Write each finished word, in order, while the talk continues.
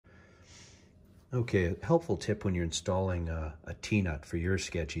Okay, a helpful tip when you're installing a T-nut for your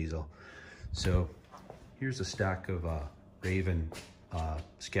sketch easel. So here's a stack of Raven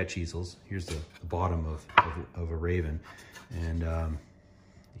sketch easels. Here's the bottom of a Raven, and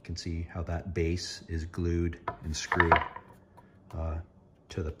you can see how that base is glued and screwed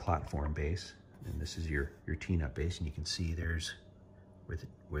to the platform base. And this is your T-nut base, and you can see there's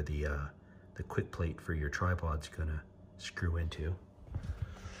where the quick plate for your tripod's gonna screw into.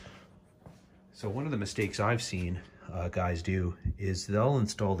 So one of the mistakes I've seen guys do is they'll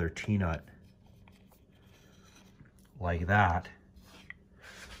install their T-nut like that,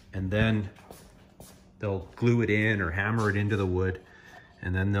 and then they'll glue it in or hammer it into the wood,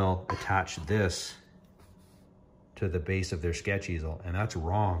 and then they'll attach this to the base of their sketch easel, and that's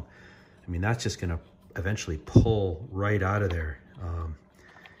wrong. I mean, that's just gonna eventually pull right out of there.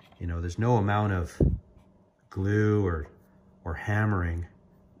 You know, there's no amount of glue or hammering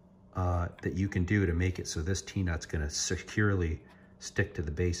that you can do to make it so this T-nut's gonna securely stick to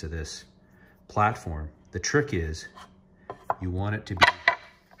the base of this platform. The trick is you want it to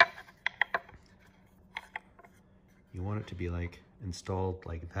be like installed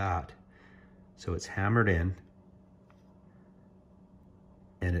like that. So it's hammered in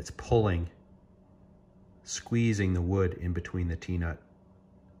and it's pulling, squeezing the wood in between the T-nut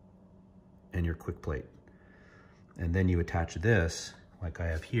and your quick plate. And then you attach this, like I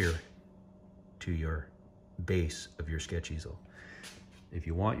have here, to your base of your sketch easel. If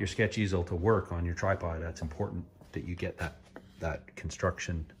you want your sketch easel to work on your tripod, that's important that you get that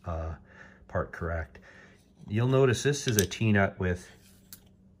construction part correct. You'll notice this is a T-nut with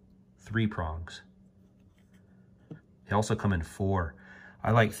 3 prongs. They also come in 4. I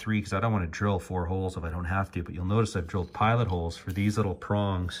like 3 because I don't want to drill 4 holes if I don't have to, but you'll notice I've drilled pilot holes for these little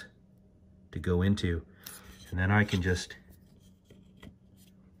prongs to go into, and then I can just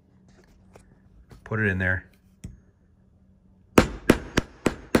put it in there.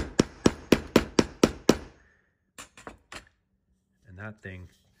 And that thing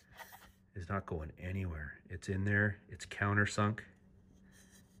is not going anywhere. It's in there, it's countersunk,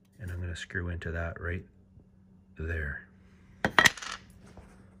 and I'm gonna screw into that right there.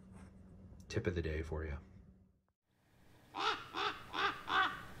 Tip of the day for you.